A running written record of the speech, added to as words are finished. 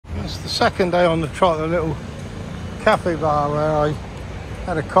It's the second day on the trot. The little cafe bar where I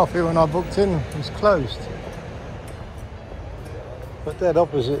had a coffee when I booked in was closed. But dead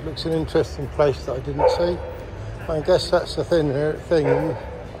opposite looks an interesting place that I didn't see. I guess that's the thing. You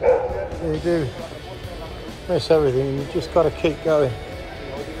do miss everything. You just got to keep going.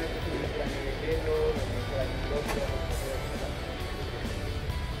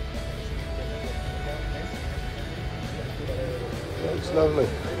 Looks lovely.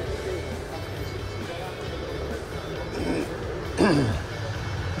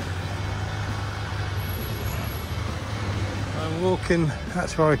 I'm walking,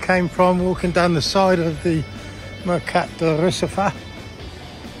 that's where I came from, walking down the side of the Mercato Rusafa.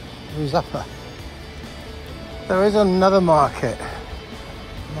 There is another market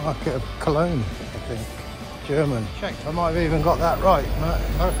of Cologne, I think, German. Checked, I might have even got that right,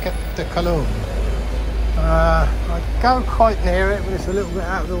 Market de Cologne. I go quite near it, but it's a little bit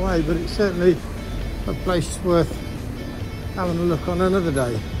out of the way, but it's certainly a place worth having a look on another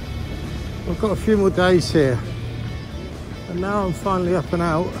day. I've got a few more days here, and now I'm finally up and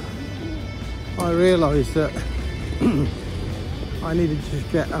out. I realised that I needed to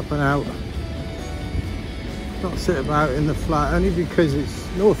just get up and out, not sit about in the flat, only because it's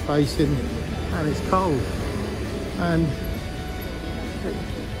north facing and it's cold, and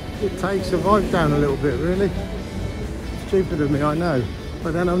it takes a vibe down a little bit, really. Stupid of me, I know,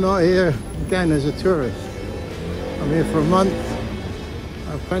 but then I'm not here again as a tourist. I'm here for a month.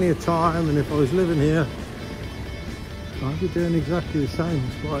 I have plenty of time, and if I was living here, I'd be doing exactly the same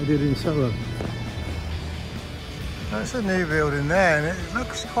as what I did in Soho. That's a new building there, and it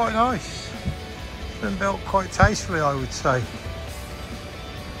looks quite nice. It's been built quite tastefully, I would say.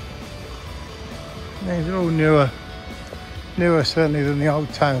 These are all newer certainly than the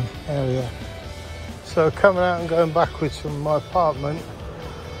old town area. So coming out and going backwards from my apartment,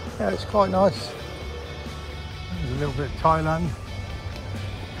 yeah, it's quite nice. There's a little bit of Thailand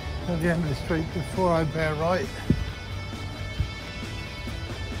at the end of the street before I bear right.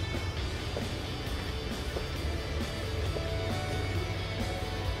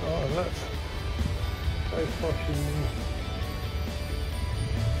 Oh, look, so posh in these.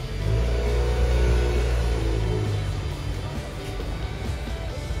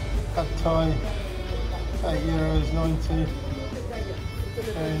 Pad Thai, €8.90.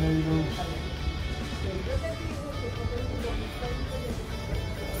 Curry noodles.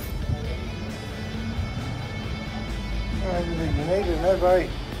 Everything you need, and they're very,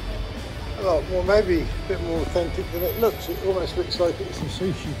 a lot more, maybe a bit more authentic than it looks. It almost looks like it's a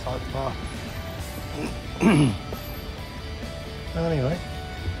sushi type bar. Anyway,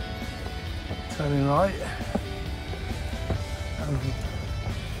 turning right.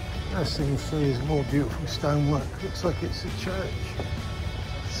 First thing you see is more beautiful stonework. Looks like it's a church.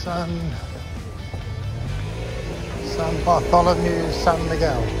 San Bartholomew, San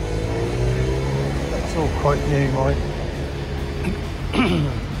Miguel. That's all quite new, Mike.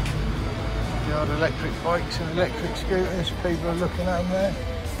 The old electric bikes and electric scooters. People are looking at them there.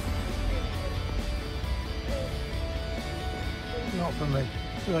 Not for me.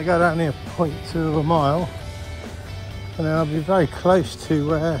 So I go down here 0.2 of a mile, and then I'll be very close to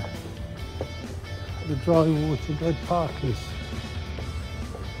where the dry water bed park is,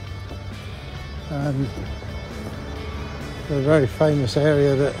 and a very famous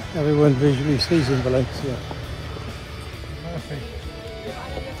area that everyone visually sees in Valencia. Perfect.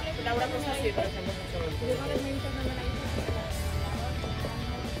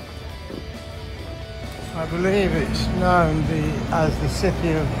 I believe it's known as the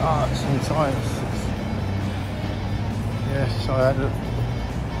City of Arts and Sciences. Yes, I had a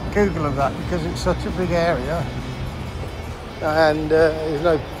Google of that because it's such a big area, and there's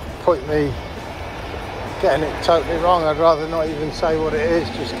no point me getting it totally wrong. I'd rather not even say what it is,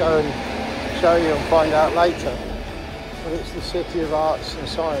 just go and show you and find out later. But it's the City of Arts and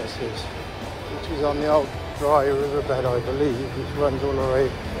Sciences, which is on the old dry riverbed, I believe, which runs all the way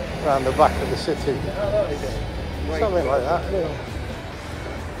around the back of the city. Something like that. Yeah.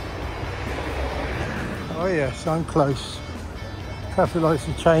 Oh yes, I'm close. Traffic lights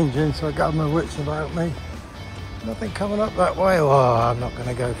are changing, so I got my wits about me. Nothing coming up that way. Oh, I'm not going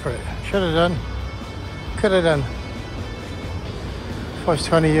to go for it. Should have done. Could have done. If I was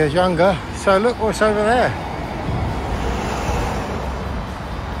 20 years younger. So look what's over there.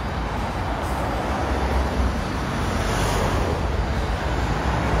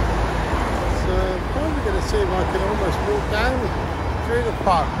 So I'm probably going to see if I can almost walk down through the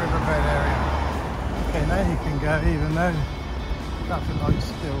park riverbed area. Okay, now you can go, even though traffic light's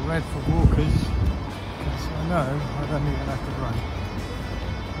still red for walkers, because I know I don't even have to run.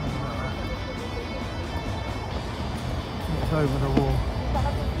 over the wall.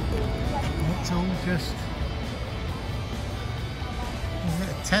 It's all just, is it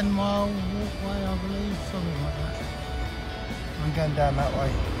a 10-mile walkway, I believe, something like that. I'm going down that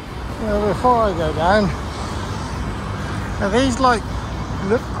way. Well, before I go down, now these like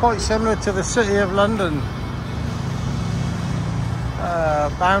look quite similar to the City of London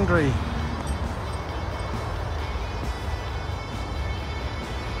boundary.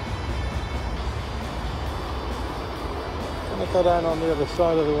 I'm going to go down on the other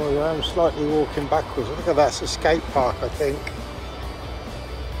side of the wall. I'm slightly walking backwards. Look at that, it's a skate park, I think.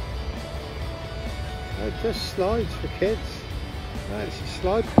 It just slides for kids. No, it's a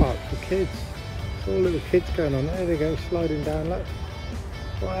slide park for kids. It's all little kids going on. There they go, sliding down. Look.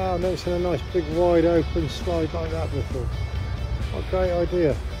 Wow, I've never seen a nice big wide open slide like that before. What a great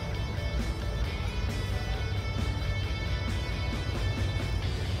idea.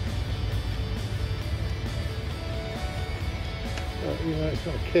 But, you know, it's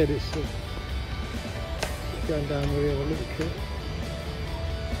not a kid, it's going down with the other little kid.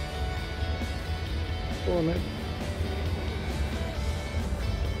 Go on then.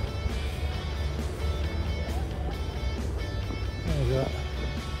 There's that.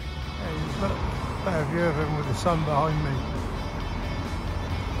 Hey, look, better view of him with the sun behind me.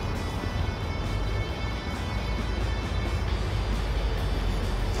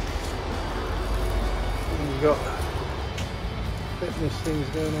 And you've got fitness things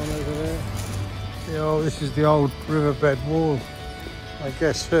going on over there. Yeah, oh, this is the old riverbed wall. I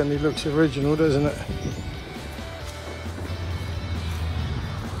guess certainly looks original, doesn't it?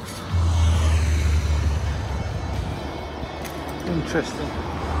 Interesting.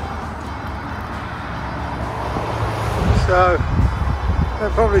 So I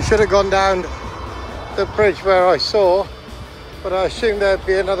probably should have gone down the bridge where I saw, but I assumed there'd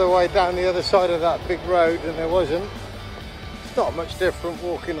be another way down the other side of that big road, and there wasn't. It's not much different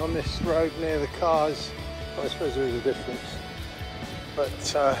walking on this road near the cars. Well, I suppose there is a difference, but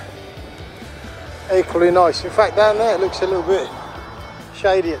equally nice. In fact, down there it looks a little bit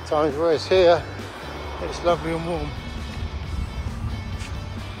shady at times, whereas here it's lovely and warm.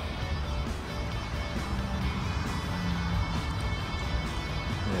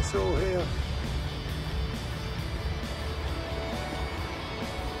 It's all here.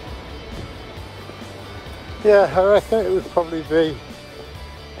 Yeah, I reckon it would probably be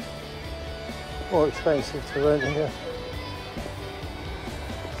more expensive to rent here.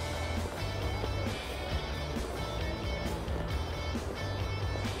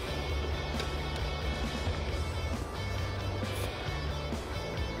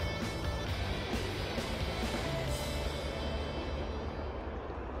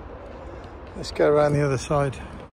 Let's go around the other side.